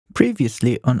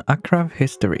Previously on Akrav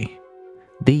history.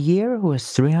 The year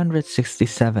was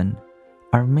 367.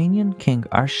 Armenian king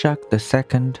Arshak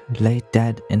II lay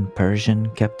dead in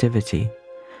Persian captivity,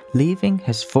 leaving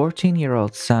his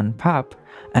 14-year-old son Pap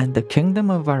and the kingdom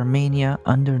of Armenia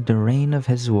under the reign of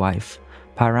his wife,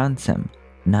 Parantsem,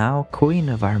 now Queen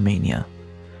of Armenia.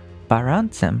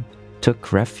 Parantsem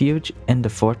took refuge in the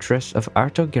fortress of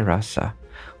Artaxerxes,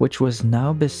 which was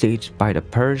now besieged by the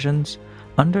Persians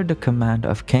under the command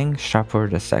of King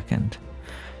Shapur II.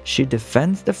 She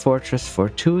defends the fortress for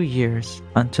 2 years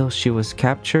until she was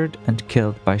captured and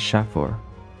killed by Shapur.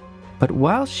 But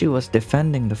while she was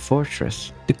defending the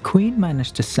fortress, the queen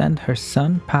managed to send her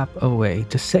son Pap away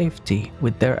to safety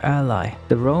with their ally,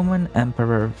 the Roman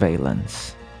Emperor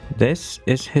Valens. This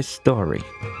is his story.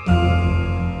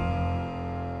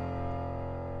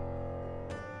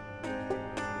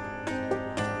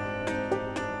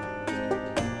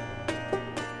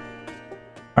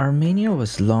 Armenia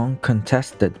was long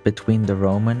contested between the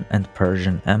Roman and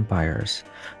Persian empires.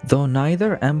 Though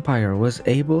neither empire was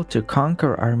able to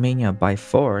conquer Armenia by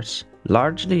force,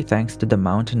 largely thanks to the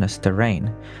mountainous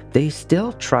terrain, they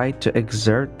still tried to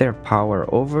exert their power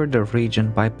over the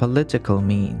region by political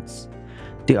means.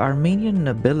 The Armenian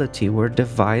nobility were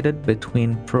divided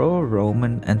between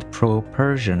pro-Roman and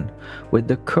pro-Persian, with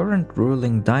the current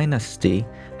ruling dynasty,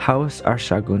 House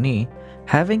Arshaguni,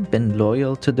 having been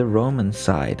loyal to the Roman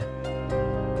side.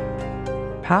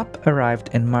 Pap arrived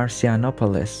in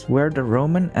Marcianopolis, where the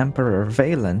Roman Emperor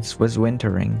Valens was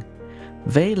wintering.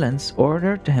 Valens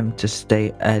ordered him to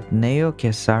stay at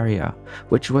Neo-Caesarea,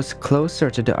 which was closer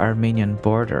to the Armenian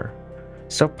border.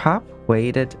 So Pap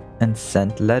waited and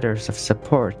sent letters of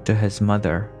support to his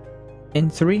mother. In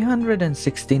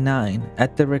 369,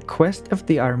 at the request of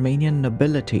the Armenian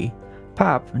nobility,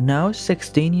 Pap, now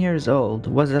 16 years old,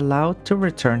 was allowed to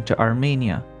return to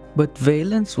Armenia, but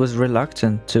Valens was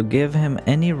reluctant to give him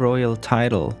any royal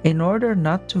title in order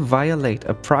not to violate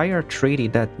a prior treaty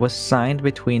that was signed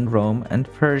between Rome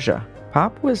and Persia.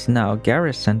 Pap was now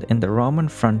garrisoned in the Roman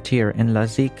frontier in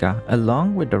Lazica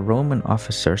along with the Roman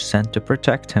officers sent to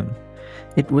protect him.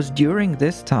 It was during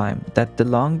this time that the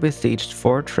long-besieged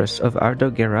fortress of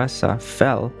Artaxerxes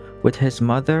fell, with his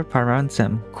mother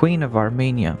Parantsem, Queen of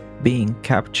Armenia, being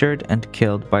captured and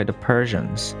killed by the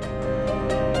Persians.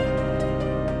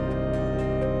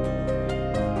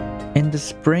 In the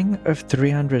spring of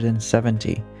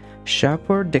 370,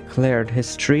 Shapur declared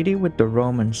his treaty with the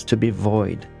Romans to be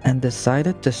void and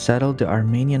decided to settle the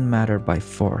Armenian matter by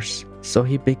force, so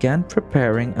he began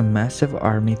preparing a massive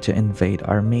army to invade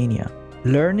Armenia.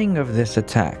 Learning of this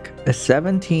attack, a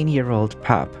 17-year-old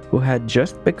Pap, who had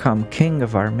just become king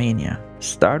of Armenia,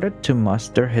 started to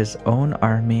muster his own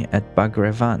army at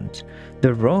Bagavan.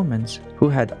 The Romans, who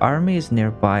had armies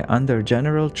nearby under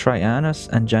General Traianus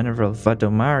and General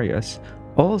Vadomarius,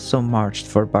 also marched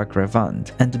for Bagavan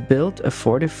and built a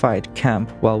fortified camp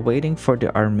while waiting for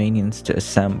the Armenians to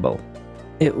assemble.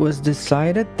 It was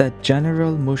decided that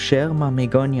General Musher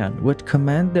Mamigonian would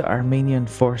command the Armenian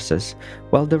forces,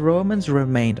 while the Romans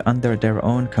remained under their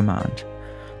own command.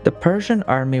 The Persian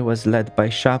army was led by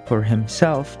Shapur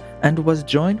himself and was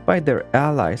joined by their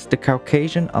allies, the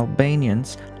Caucasian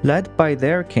Albanians, led by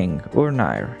their king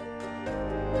Urnair.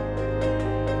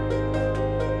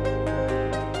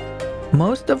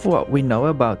 Most of what we know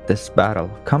about this battle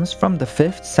comes from the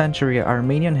 5th century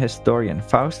Armenian historian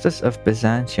Faustus of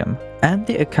Byzantium and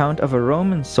the account of a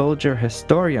Roman soldier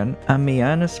historian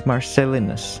Ammianus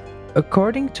Marcellinus.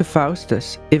 According to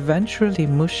Faustus, eventually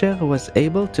Musher was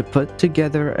able to put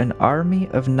together an army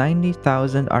of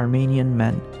 90,000 Armenian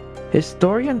men.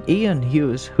 Historian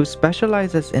Hughes, who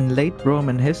specializes in late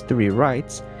Roman history,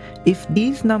 writes, "If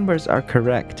these numbers are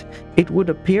correct, it would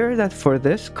appear that for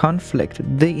this conflict,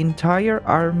 the entire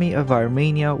army of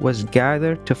Armenia was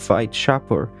gathered to fight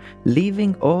Shapur,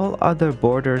 leaving all other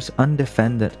borders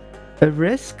undefended, a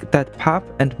risk that Pap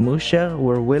and Musher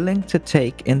were willing to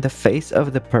take in the face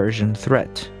of the Persian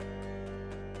threat."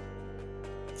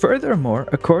 Furthermore,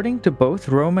 according to both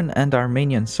Roman and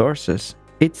Armenian sources,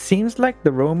 it seems like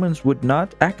the Romans would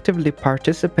not actively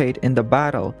participate in the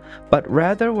battle, but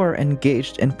rather were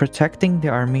engaged in protecting the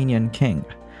Armenian king.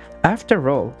 After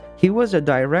all, he was a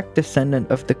direct descendant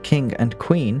of the king and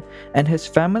queen, and his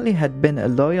family had been a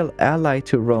loyal ally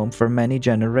to Rome for many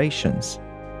generations.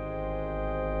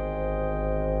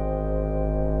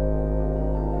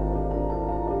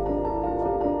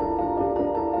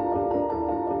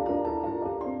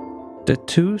 The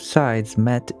two sides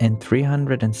met in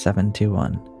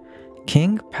 371.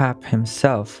 King Pap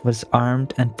himself was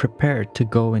armed and prepared to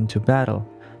go into battle,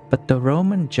 but the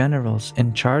Roman generals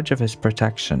in charge of his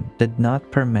protection did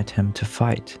not permit him to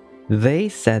fight. They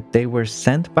said they were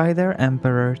sent by their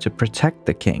emperor to protect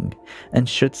the king, and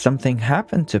should something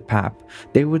happen to Pap,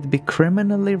 they would be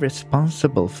criminally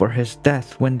responsible for his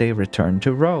death when they returned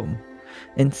to Rome.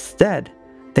 Instead,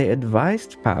 they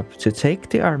advised Pap to take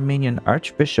the Armenian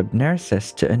Archbishop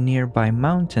Nerses to a nearby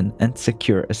mountain and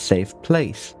secure a safe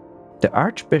place. The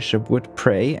Archbishop would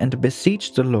pray and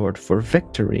beseech the Lord for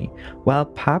victory, while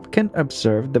Pap can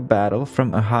observe the battle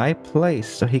from a high place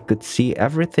so he could see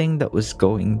everything that was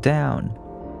going down.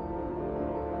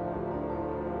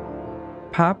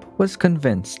 Pap was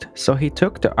convinced, so he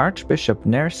took the Archbishop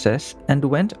Nerses and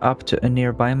went up to a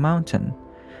nearby mountain.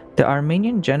 The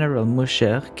Armenian general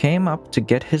Musher came up to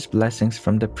get his blessings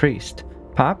from the priest.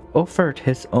 Pap offered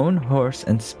his own horse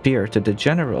and spear to the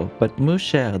general, but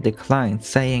Musher declined,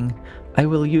 saying, "I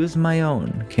will use my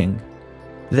own, king."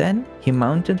 Then he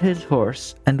mounted his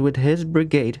horse and with his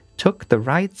brigade took the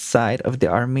right side of the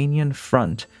Armenian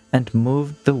front and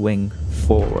moved the wing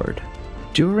forward.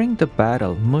 During the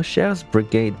battle, Musher's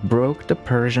brigade broke the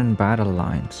Persian battle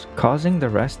lines, causing the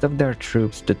rest of their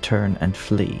troops to turn and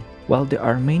flee, while the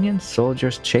Armenian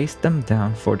soldiers chased them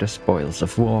down for the spoils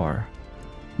of war.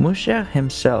 Musher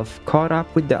himself caught up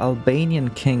with the Albanian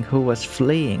king who was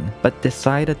fleeing but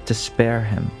decided to spare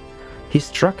him. He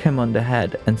struck him on the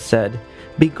head and said,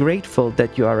 "Be grateful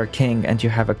that you are a king and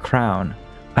you have a crown.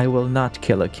 I will not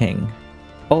kill a king."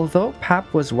 Although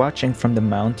Pap was watching from the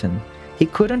mountain, he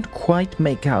couldn't quite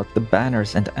make out the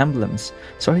banners and emblems,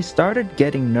 so he started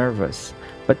getting nervous.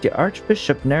 But the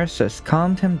Archbishop Nerses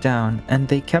calmed him down and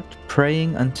they kept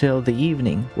praying until the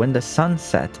evening when the sun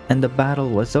set and the battle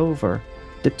was over.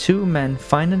 The two men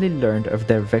finally learned of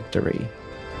their victory.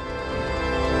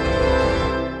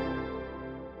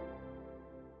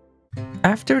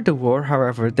 After the war,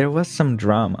 however, there was some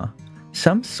drama.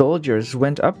 Some soldiers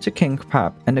went up to King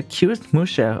Pap and accused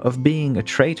Musher of being a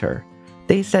traitor.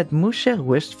 They said Musher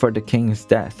wished for the king's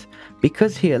death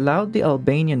because he allowed the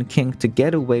Albanian king to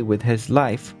get away with his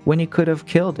life when he could have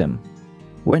killed him.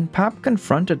 When Pap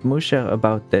confronted Musher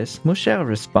about this, Musher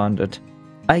responded,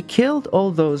 "I killed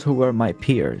all those who were my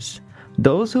peers.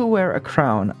 Those who wear a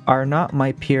crown are not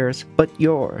my peers, but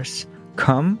yours.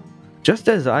 Come, just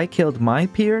as I killed my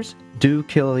peers, do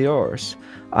kill yours.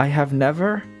 I have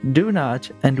never, do not,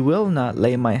 and will not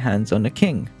lay my hands on a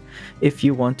king. If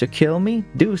you want to kill me,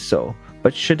 do so.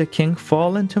 But should a king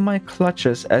fall into my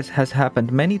clutches, as has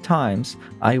happened many times,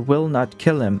 I will not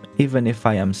kill him, even if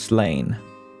I am slain."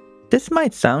 This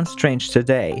might sound strange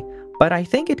today, but I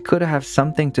think it could have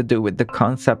something to do with the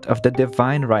concept of the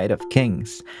divine right of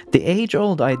kings, the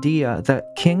age-old idea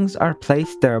that kings are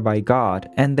placed there by God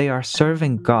and they are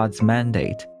serving God's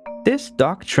mandate. This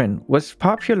doctrine was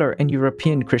popular in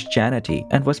European Christianity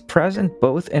and was present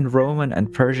both in Roman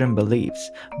and Persian beliefs,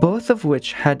 both of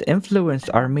which had influenced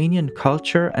Armenian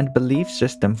culture and belief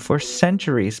system for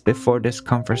centuries before this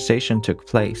conversation took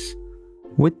place.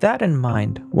 With that in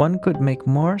mind, one could make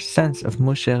more sense of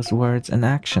Musher's words and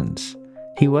actions.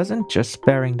 He wasn't just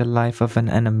sparing the life of an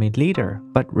enemy leader,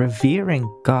 but revering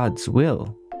God's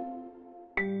will.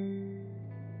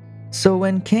 So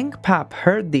when King Pap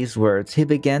heard these words, he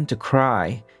began to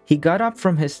cry. He got up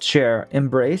from his chair,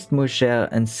 embraced Musher,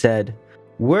 and said,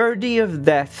 "Worthy of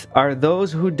death are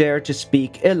those who dare to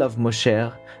speak ill of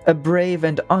Musher, a brave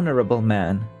and honorable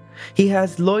man. He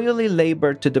has loyally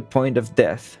labored to the point of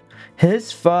death.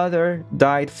 His father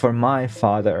died for my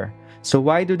father. So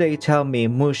why do they tell me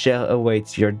Musher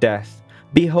awaits your death?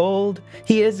 Behold,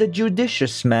 he is a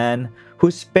judicious man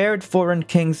who spared foreign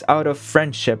kings out of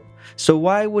friendship. So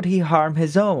why would he harm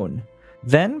his own?"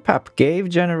 Then Pap gave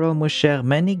General Musher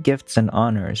many gifts and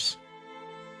honors.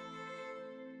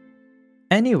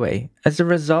 Anyway, as a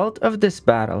result of this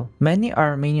battle, many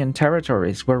Armenian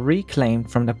territories were reclaimed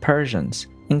from the Persians,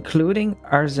 including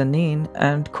Arzanin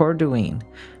and Corduene.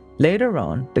 Later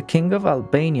on, the king of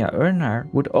Albania, Urnar,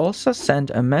 would also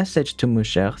send a message to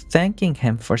Musher thanking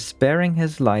him for sparing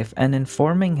his life and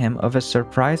informing him of a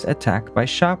surprise attack by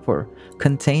Shapur,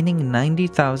 containing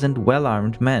 90,000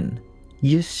 well-armed men.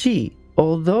 You see,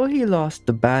 although he lost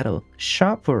the battle,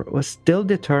 Shapur was still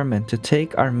determined to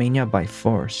take Armenia by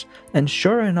force, and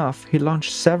sure enough, he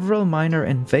launched several minor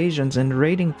invasions and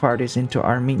raiding parties into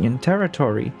Armenian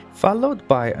territory, followed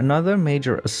by another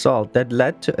major assault that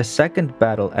led to a second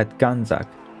battle at Ganzak.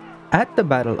 At the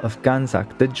Battle of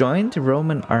Ganzak, the joint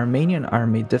Roman Armenian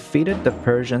army defeated the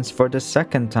Persians for the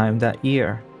second time that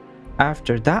year.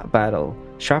 After that battle,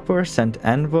 Shapur sent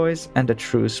envoys and a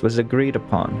truce was agreed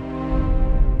upon.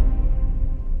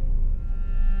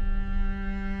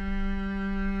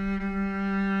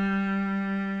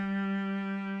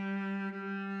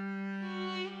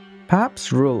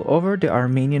 Pap's rule over the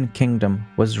Armenian kingdom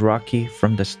was rocky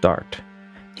from the start.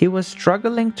 He was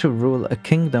struggling to rule a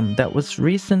kingdom that was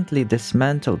recently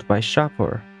dismantled by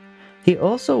Shapur. He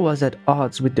also was at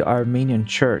odds with the Armenian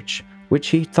church, which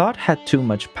he thought had too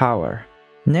much power.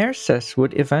 Nerses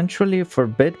would eventually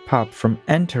forbid Pap from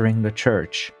entering the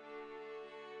church.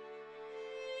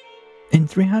 In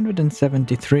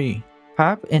 373,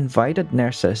 Pap invited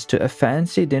Nerses to a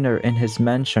fancy dinner in his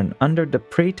mansion under the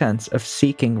pretense of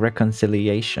seeking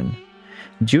reconciliation.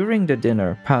 During the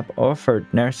dinner, Pap offered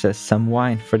Nerses some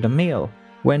wine for the meal.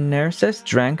 When Nerses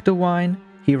drank the wine,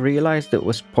 he realized it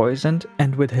was poisoned,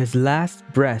 and with his last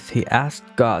breath he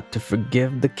asked God to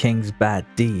forgive the king's bad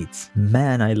deeds.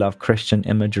 Man, I love Christian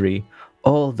imagery.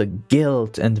 All the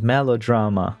guilt and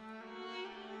melodrama.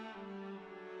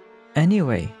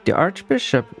 Anyway, the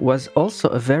archbishop was also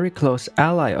a very close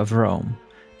ally of Rome.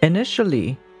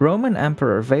 Initially, Roman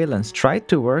Emperor Valens tried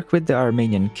to work with the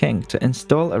Armenian king to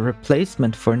install a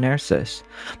replacement for Nerses,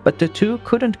 but the two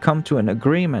couldn't come to an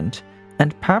agreement,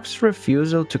 and Pap's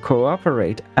refusal to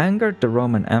cooperate angered the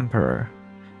Roman emperor.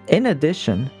 In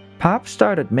addition, Pap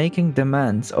started making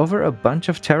demands over a bunch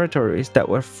of territories that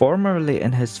were formerly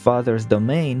in his father's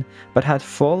domain but had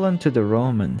fallen to the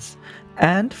Romans.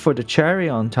 And for the cherry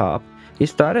on top, he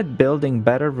started building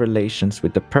better relations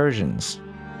with the Persians.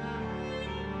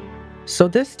 So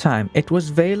this time, it was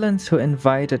Valens who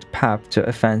invited Pap to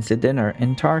a fancy dinner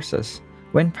in Tarsus.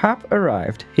 When Pap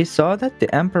arrived, he saw that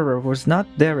the emperor was not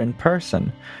there in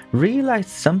person, realized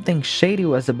something shady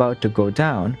was about to go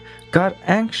down, got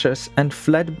anxious and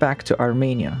fled back to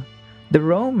Armenia. The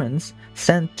Romans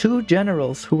sent two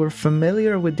generals who were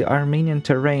familiar with the Armenian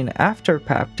terrain after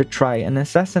Pap to try and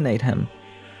assassinate him.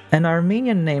 An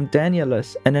Armenian named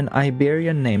Danielus and an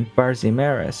Iberian named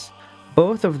Barzimares.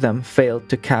 Both of them failed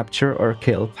to capture or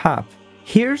kill Pap.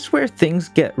 Here's where things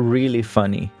get really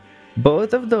funny.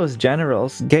 Both of those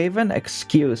generals gave an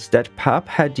excuse that Pap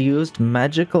had used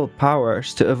magical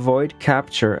powers to avoid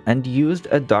capture and used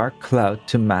a dark cloud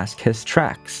to mask his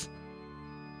tracks.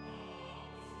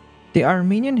 The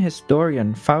Armenian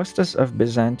historian Faustus of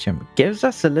Byzantium gives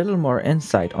us a little more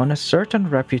insight on a certain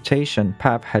reputation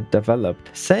Pap had developed,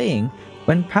 saying,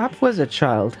 when Pap was a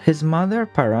child, his mother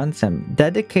Parancem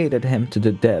dedicated him to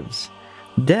the devs.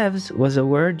 Devs was a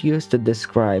word used to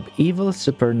describe evil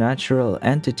supernatural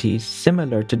entities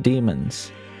similar to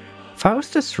demons.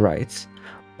 Faustus writes,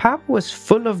 Pap was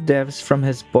full of devs from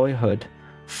his boyhood,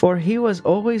 for he was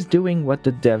always doing what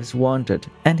the devs wanted,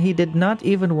 and he did not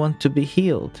even want to be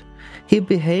healed. He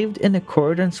behaved in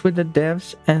accordance with the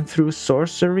devs, and through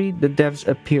sorcery the devs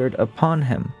appeared upon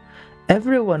him.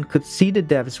 Everyone could see the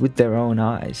devs with their own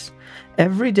eyes.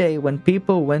 Every day when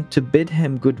people went to bid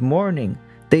him good morning,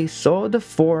 they saw the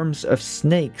forms of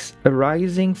snakes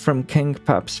arising from King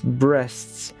Pap's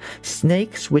breasts,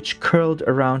 snakes which curled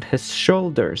around his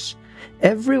shoulders.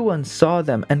 Everyone saw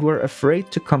them and were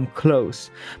afraid to come close,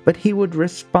 but he would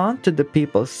respond to the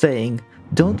people saying,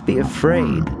 "Don't be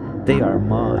afraid, they are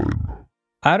mine."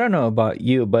 I don't know about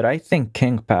you, but I think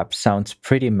King Pap sounds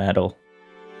pretty metal.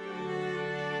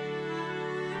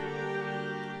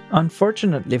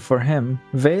 Unfortunately for him,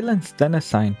 Valens then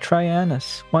assigned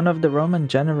Traianus, one of the Roman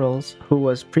generals who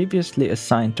was previously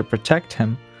assigned to protect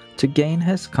him, to gain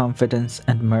his confidence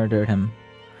and murder him.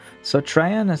 So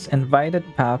Traianus invited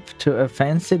Pap to a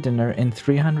fancy dinner in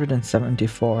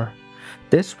 374.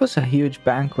 This was a huge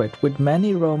banquet with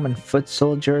many Roman foot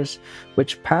soldiers,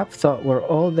 which Pap thought were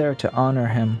all there to honor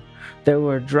him. There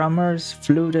were drummers,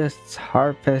 flutists,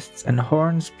 harpists, and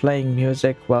horns playing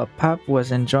music while Pap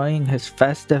was enjoying his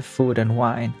festive food and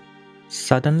wine.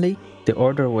 Suddenly, the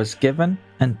order was given,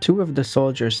 and two of the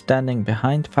soldiers standing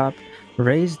behind Pap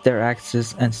raised their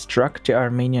axes and struck the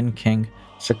Armenian king,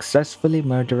 successfully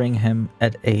murdering him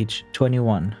at age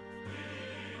 21.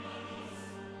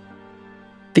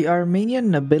 The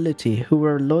Armenian nobility who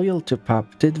were loyal to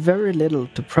Pap did very little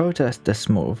to protest this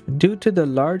move due to the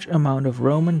large amount of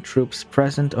Roman troops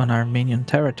present on Armenian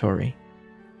territory.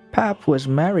 Pap was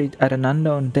married at an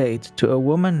unknown date to a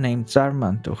woman named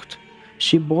Zarmantucht.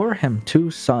 She bore him two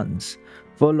sons,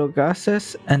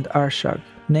 Vologases and Arshak,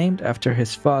 named after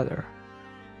his father.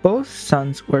 Both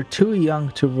sons were too young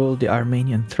to rule the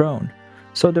Armenian throne,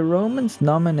 so the Romans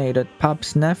nominated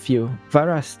Pap's nephew,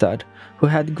 Varastad, who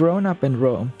had grown up in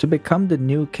Rome, to become the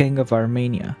new king of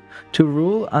Armenia, to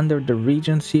rule under the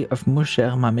regency of Musher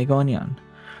Mamigonian.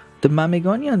 The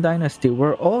Mamigonian dynasty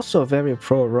were also very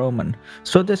pro-Roman,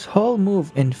 so this whole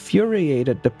move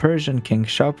infuriated the Persian king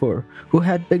Shapur, who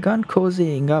had begun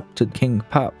cozying up to King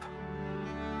Pap.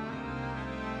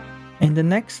 In the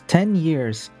next 10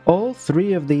 years, all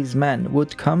three of these men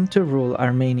would come to rule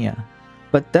Armenia.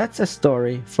 But that's a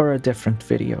story for a different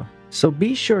video. So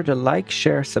be sure to like,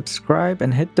 share, subscribe,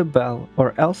 and hit the bell,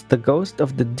 or else the ghost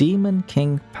of the demon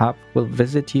king Pap will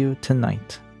visit you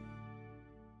tonight.